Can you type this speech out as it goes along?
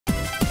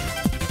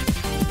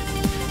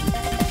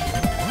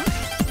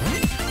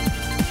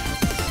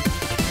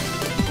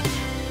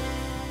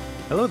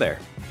Hello there,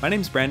 my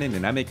name's Brandon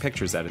and I make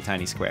pictures out of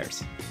tiny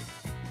squares.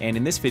 And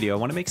in this video I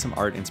want to make some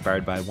art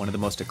inspired by one of the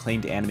most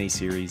acclaimed anime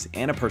series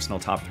and a personal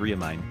top 3 of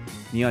mine,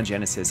 Neon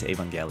Genesis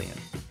Evangelion.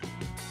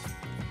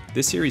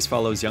 This series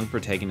follows young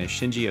protagonist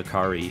Shinji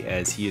Ikari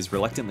as he is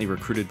reluctantly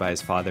recruited by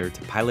his father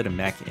to pilot a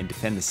mech and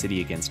defend the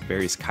city against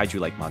various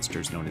kaiju-like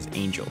monsters known as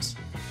angels.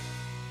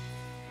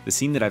 The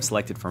scene that I've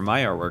selected for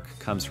my artwork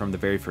comes from the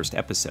very first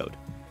episode,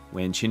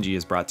 when Shinji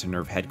is brought to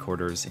NERV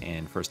headquarters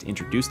and first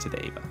introduced to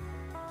the Eva.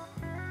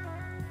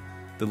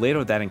 The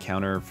layout of that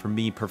encounter, for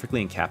me,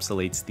 perfectly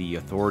encapsulates the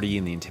authority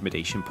and the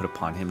intimidation put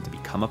upon him to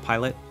become a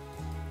pilot,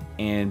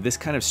 and this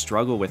kind of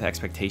struggle with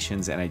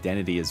expectations and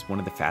identity is one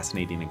of the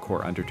fascinating and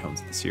core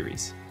undertones of the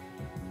series.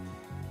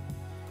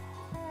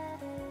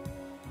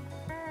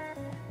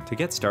 To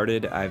get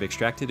started, I've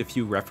extracted a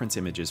few reference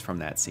images from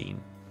that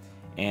scene,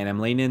 and I'm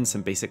laying in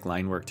some basic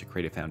line work to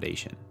create a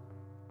foundation.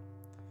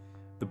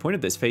 The point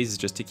of this phase is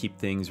just to keep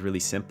things really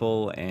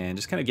simple and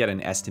just kind of get an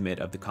estimate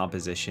of the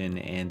composition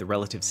and the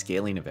relative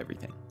scaling of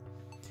everything.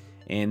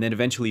 And then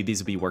eventually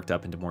these will be worked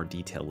up into more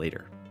detail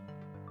later.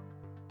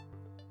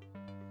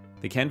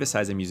 The canvas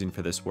size I'm using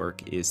for this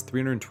work is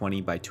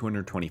 320 by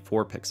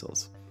 224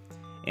 pixels.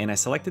 And I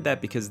selected that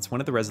because it's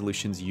one of the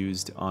resolutions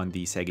used on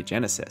the SEGA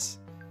Genesis.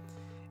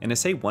 And I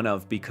say one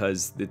of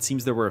because it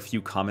seems there were a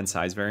few common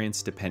size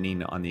variants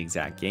depending on the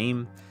exact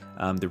game,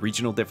 the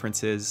regional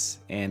differences,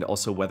 and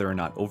also whether or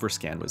not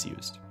overscan was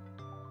used.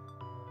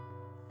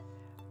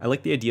 I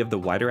like the idea of the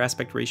wider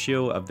aspect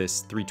ratio of this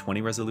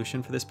 320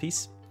 resolution for this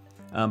piece,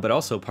 but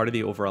also part of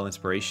the overall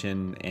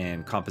inspiration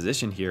and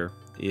composition here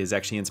is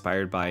actually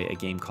inspired by a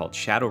game called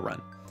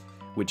Shadowrun,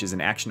 which is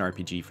an action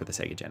RPG for the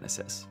SEGA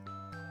Genesis.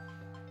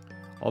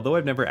 Although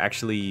I've never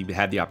actually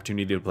had the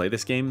opportunity to play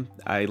this game,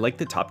 I like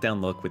the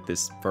top-down look with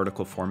this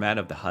vertical format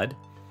of the HUD,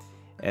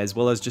 as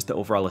well as just the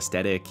overall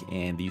aesthetic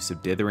and the use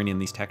of dithering in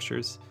these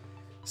textures.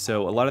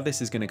 So a lot of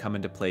this is going to come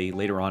into play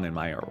later on in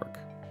my artwork.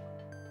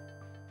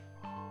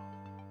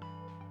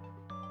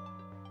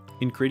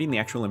 In creating the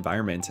actual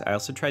environment, I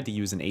also tried to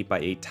use an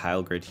 8x8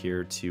 tile grid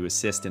here to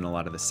assist in a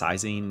lot of the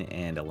sizing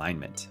and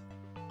alignment.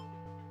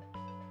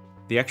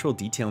 The actual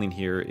detailing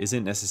here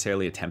isn't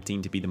necessarily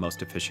attempting to be the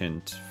most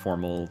efficient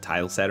formal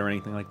tile set or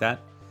anything like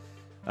that.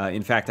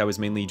 In fact, I was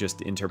mainly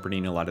just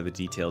interpreting a lot of the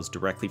details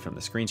directly from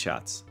the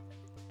screenshots.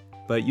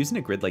 But using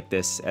a grid like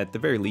this, at the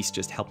very least,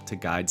 just helped to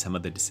guide some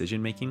of the decision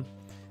making,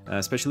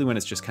 especially when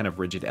it's just kind of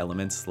rigid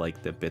elements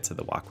like the bits of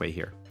the walkway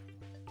here.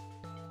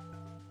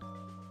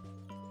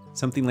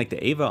 Something like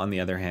the Eva, on the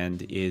other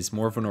hand, is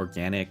more of an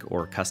organic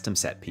or custom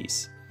set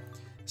piece.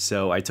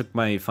 So I took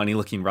my funny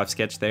looking rough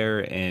sketch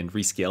there and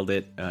rescaled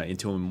it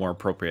into a more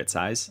appropriate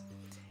size,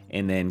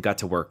 and then got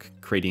to work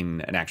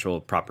creating an actual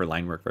proper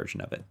line work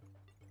version of it.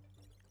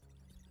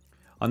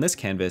 On this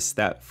canvas,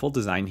 that full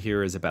design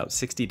here is about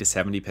 60 to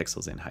 70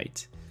 pixels in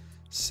height.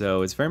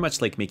 So it's very much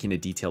like making a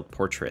detailed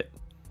portrait.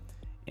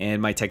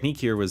 And my technique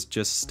here was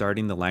just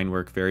starting the line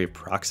work very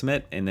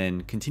approximate and then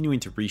continuing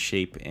to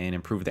reshape and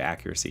improve the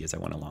accuracy as I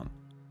went along.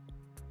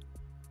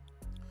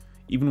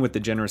 Even with the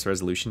generous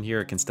resolution here,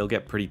 it can still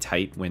get pretty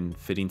tight when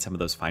fitting some of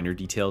those finer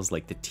details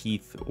like the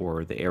teeth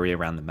or the area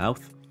around the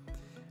mouth.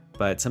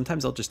 But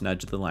sometimes I'll just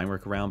nudge the line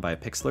work around by a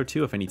pixel or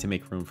two if I need to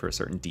make room for a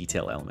certain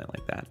detail element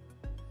like that.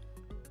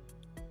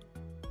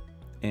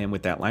 And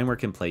with that line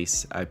work in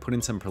place, I put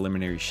in some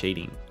preliminary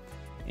shading.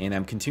 And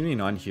I'm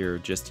continuing on here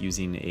just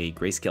using a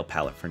Greyscale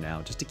palette for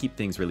now, just to keep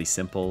things really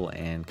simple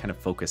and kind of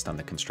focused on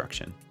the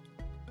construction.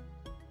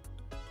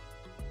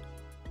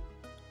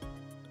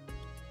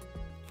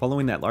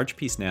 Following that large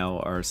piece now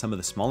are some of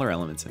the smaller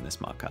elements in this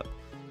mockup,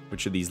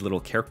 which are these little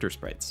character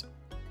sprites.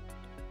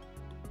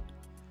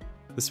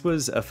 This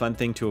was a fun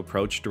thing to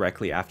approach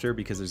directly after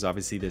because there's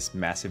obviously this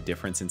massive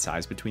difference in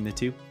size between the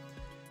two.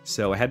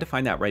 So I had to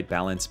find that right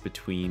balance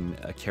between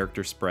a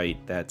character sprite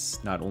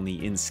that's not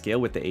only in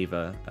scale with the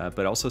Eva,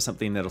 but also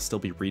something that'll still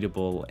be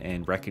readable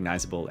and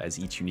recognizable as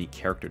each unique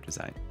character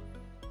design.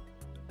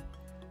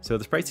 So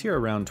the sprites here are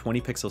around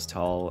 20 pixels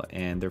tall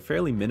and they're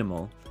fairly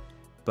minimal,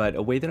 but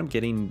a way that I'm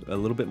getting a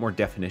little bit more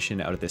definition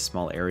out of this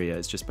small area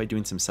is just by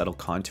doing some subtle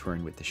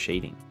contouring with the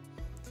shading.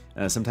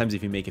 Sometimes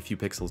if you make a few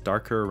pixels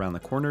darker around the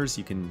corners,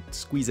 you can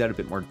squeeze out a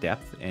bit more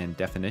depth and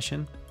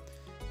definition.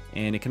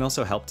 And it can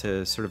also help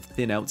to sort of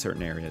thin out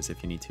certain areas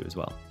if you need to as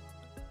well.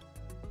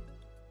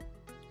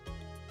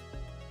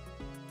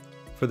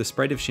 For the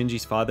sprite of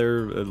Shinji's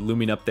father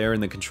looming up there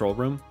in the control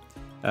room,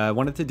 I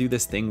wanted to do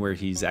this thing where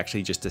he's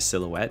actually just a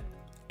silhouette,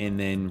 and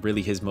then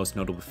really his most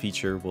notable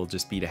feature will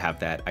just be to have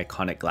that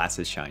iconic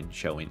glasses shine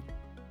showing.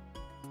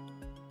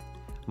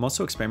 I'm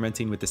also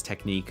experimenting with this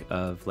technique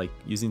of like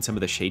using some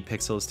of the shade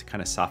pixels to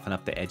kind of soften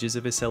up the edges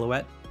of his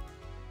silhouette.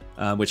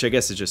 Which I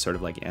guess is just sort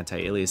of like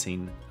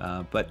anti-aliasing,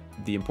 but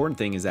the important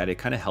thing is that it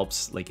kind of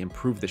helps like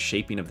improve the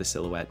shaping of the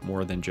silhouette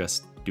more than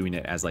just doing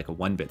it as like a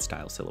 1-bit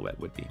style silhouette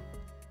would be.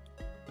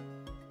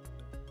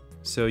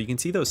 So you can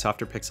see those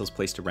softer pixels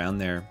placed around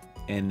there,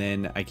 and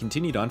then I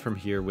continued on from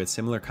here with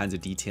similar kinds of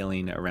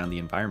detailing around the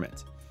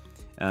environment.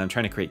 I'm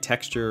trying to create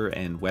texture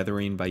and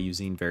weathering by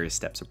using various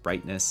steps of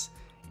brightness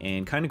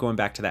and kind of going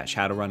back to that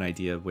Shadowrun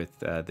idea with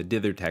the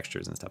dither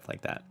textures and stuff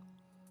like that.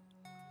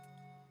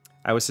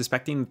 I was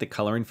suspecting that the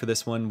coloring for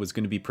this one was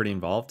going to be pretty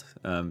involved,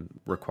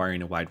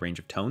 requiring a wide range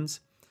of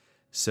tones.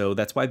 So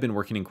that's why I've been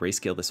working in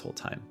grayscale this whole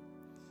time.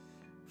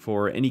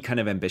 For any kind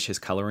of ambitious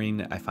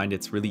coloring, I find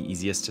it's really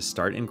easiest to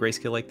start in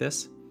grayscale like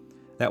this.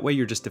 That way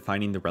you're just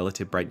defining the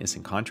relative brightness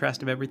and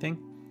contrast of everything.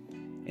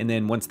 And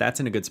then once that's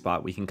in a good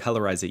spot, we can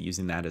colorize it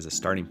using that as a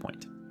starting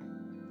point.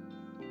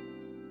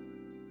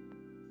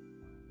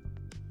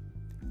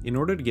 In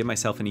order to give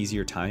myself an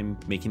easier time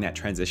making that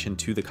transition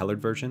to the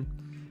colored version,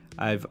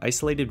 I've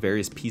isolated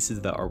various pieces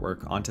of the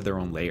artwork onto their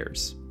own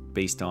layers,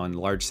 based on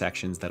large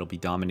sections that'll be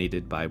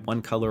dominated by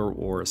one color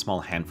or a small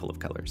handful of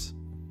colors.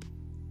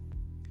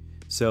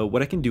 So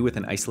what I can do with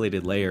an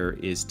isolated layer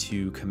is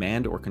to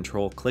Command or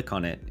Control click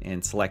on it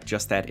and select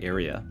just that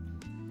area,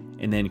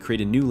 and then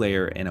create a new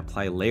layer and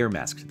apply a layer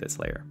mask to this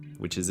layer,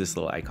 which is this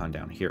little icon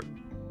down here.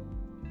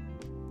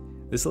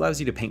 This allows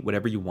you to paint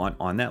whatever you want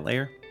on that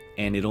layer,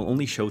 and it'll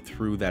only show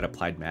through that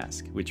applied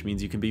mask, which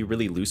means you can be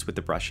really loose with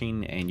the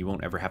brushing and you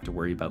won't ever have to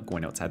worry about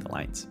going outside the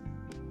lines.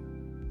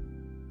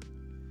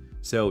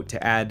 So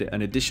to add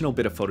an additional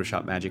bit of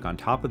Photoshop magic on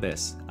top of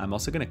this, I'm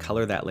also going to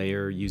color that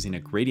layer using a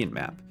gradient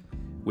map,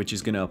 which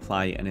is going to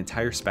apply an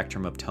entire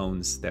spectrum of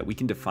tones that we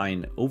can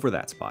define over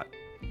that spot.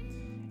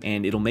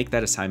 And it'll make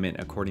that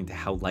assignment according to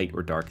how light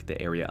or dark the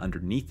area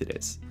underneath it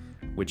is,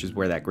 which is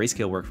where that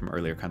grayscale work from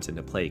earlier comes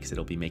into play, because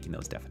it'll be making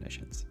those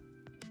definitions.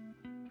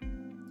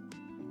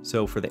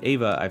 So for the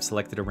Ava, I've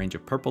selected a range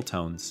of purple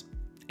tones,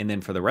 and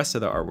then for the rest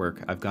of the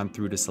artwork, I've gone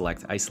through to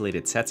select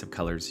isolated sets of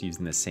colors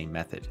using the same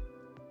method.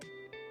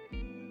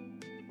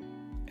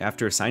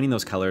 After assigning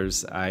those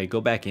colors, I go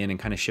back in and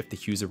kind of shift the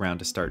hues around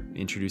to start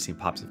introducing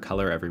pops of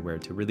color everywhere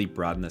to really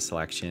broaden the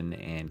selection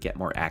and get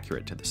more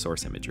accurate to the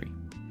source imagery.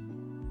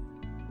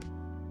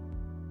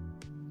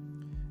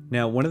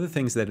 Now, one of the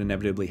things that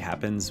inevitably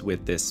happens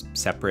with this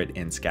separate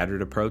and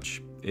scattered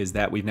approach is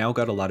that we've now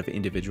got a lot of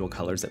individual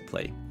colors at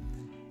play.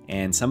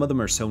 And some of them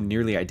are so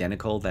nearly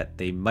identical that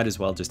they might as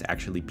well just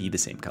actually be the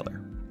same color.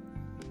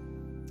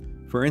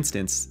 For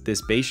instance,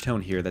 this beige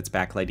tone here that's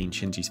backlighting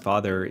Shinji's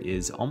father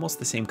is almost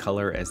the same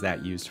color as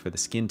that used for the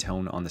skin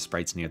tone on the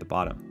sprites near the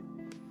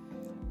bottom.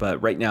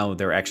 But right now,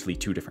 they're actually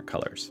two different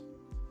colors.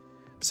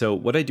 So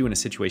what I do in a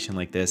situation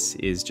like this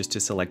is just to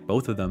select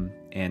both of them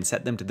and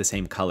set them to the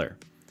same color,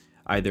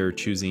 either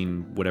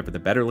choosing whatever the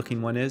better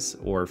looking one is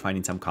or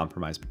finding some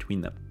compromise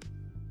between them.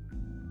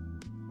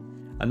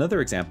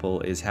 Another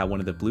example is how one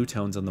of the blue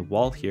tones on the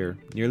wall here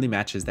nearly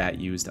matches that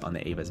used on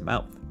the Ava's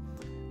mouth.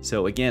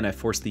 So again, I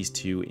forced these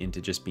two into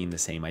just being the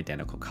same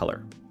identical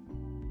color.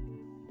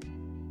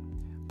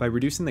 By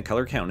reducing the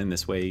color count in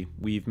this way,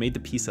 we've made the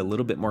piece a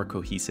little bit more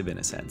cohesive in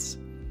a sense.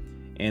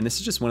 And this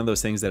is just one of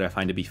those things that I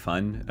find to be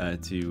fun,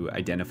 to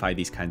identify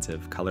these kinds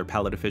of color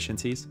palette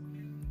efficiencies.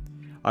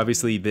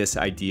 Obviously, this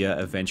idea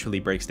eventually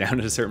breaks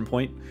down at a certain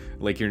point.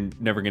 Like, you're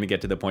never going to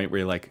get to the point where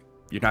you're like,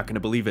 you're not going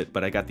to believe it,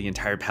 but I got the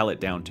entire palette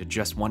down to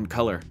just one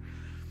color.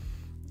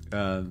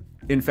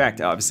 In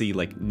fact, obviously,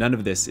 like, none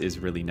of this is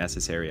really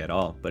necessary at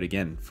all. But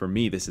again, for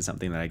me, this is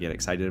something that I get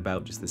excited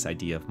about, just this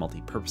idea of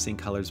multi-purposing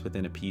colors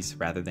within a piece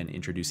rather than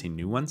introducing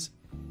new ones.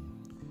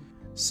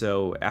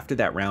 So after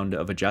that round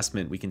of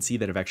adjustment, we can see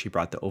that I've actually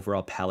brought the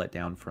overall palette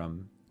down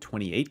from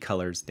 28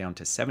 colors down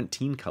to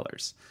 17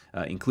 colors,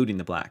 including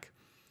the black.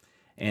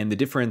 And the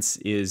difference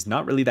is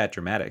not really that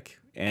dramatic.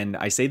 And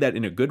I say that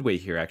in a good way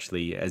here,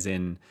 actually, as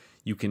in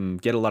you can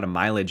get a lot of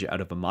mileage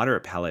out of a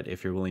moderate palette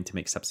if you're willing to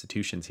make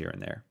substitutions here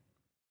and there.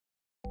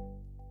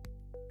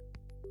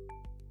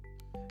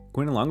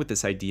 Going along with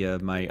this idea,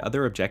 my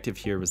other objective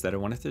here was that I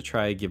wanted to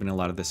try giving a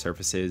lot of the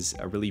surfaces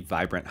a really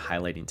vibrant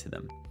highlighting to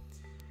them.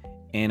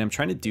 And I'm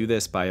trying to do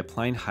this by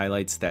applying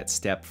highlights that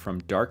step from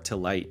dark to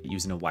light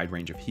using a wide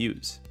range of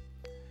hues.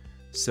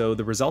 So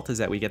the result is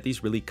that we get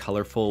these really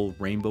colorful,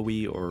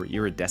 rainbowy or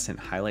iridescent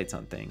highlights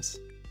on things.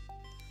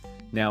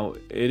 Now,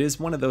 it is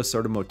one of those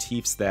sort of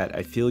motifs that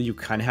I feel you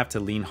kind of have to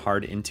lean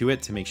hard into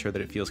it to make sure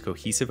that it feels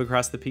cohesive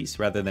across the piece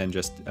rather than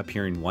just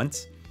appearing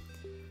once.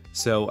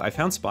 So I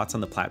found spots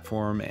on the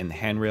platform and the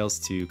handrails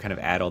to kind of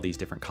add all these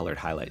different colored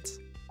highlights.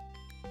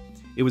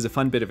 It was a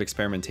fun bit of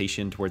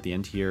experimentation toward the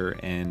end here,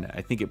 and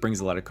I think it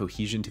brings a lot of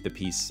cohesion to the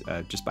piece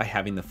just by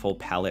having the full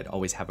palette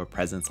always have a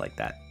presence like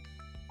that.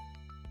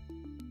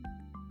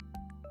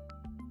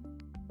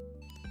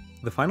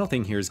 The final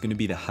thing here is going to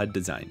be the HUD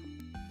design.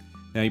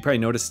 Now, you probably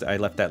noticed I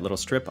left that little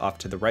strip off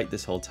to the right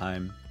this whole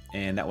time,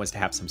 and that was to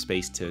have some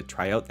space to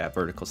try out that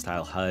vertical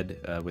style HUD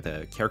with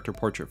a character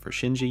portrait for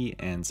Shinji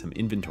and some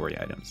inventory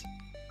items.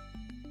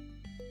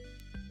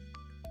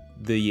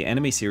 The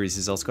anime series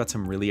has also got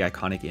some really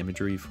iconic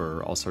imagery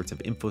for all sorts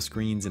of info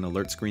screens and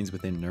alert screens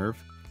within Nerve,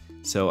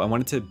 so I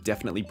wanted to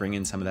definitely bring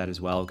in some of that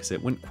as well because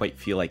it wouldn't quite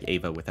feel like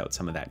Ava without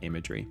some of that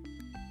imagery.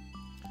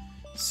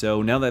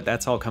 So now that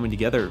that's all coming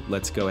together,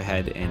 let's go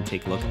ahead and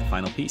take a look at the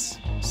final piece.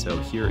 So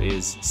here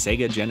is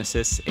SEGA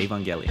Genesis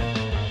Evangelion.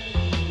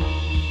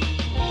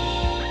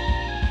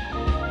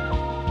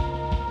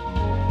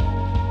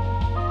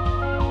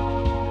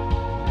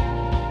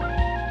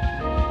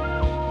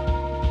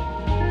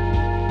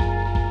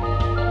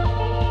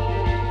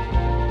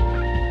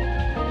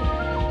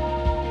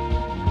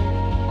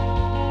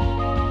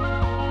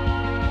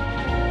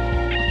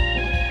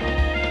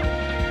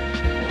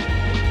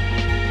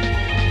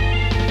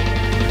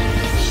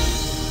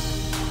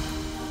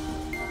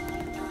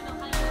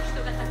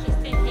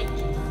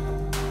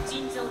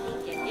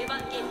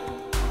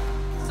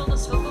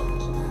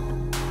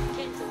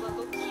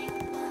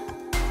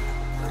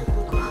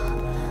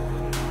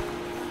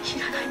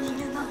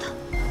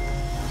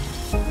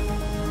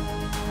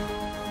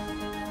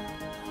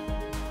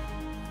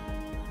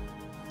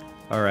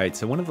 Alright,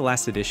 so one of the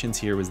last additions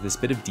here was this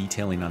bit of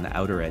detailing on the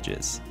outer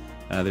edges.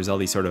 There's all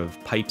these sort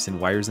of pipes and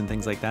wires and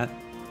things like that.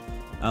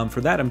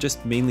 For that, I'm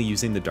just mainly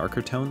using the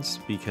darker tones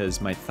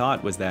because my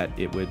thought was that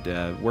it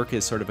would work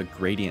as sort of a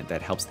gradient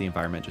that helps the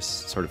environment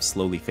just sort of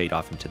slowly fade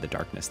off into the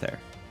darkness there.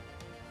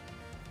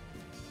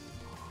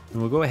 And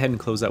we'll go ahead and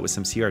close out with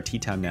some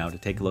CRT Time now to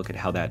take a look at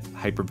how that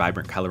hyper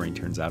vibrant coloring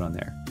turns out on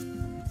there.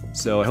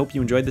 So I hope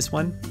you enjoyed this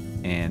one,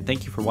 and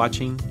thank you for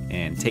watching,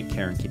 and take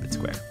care and keep it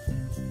square.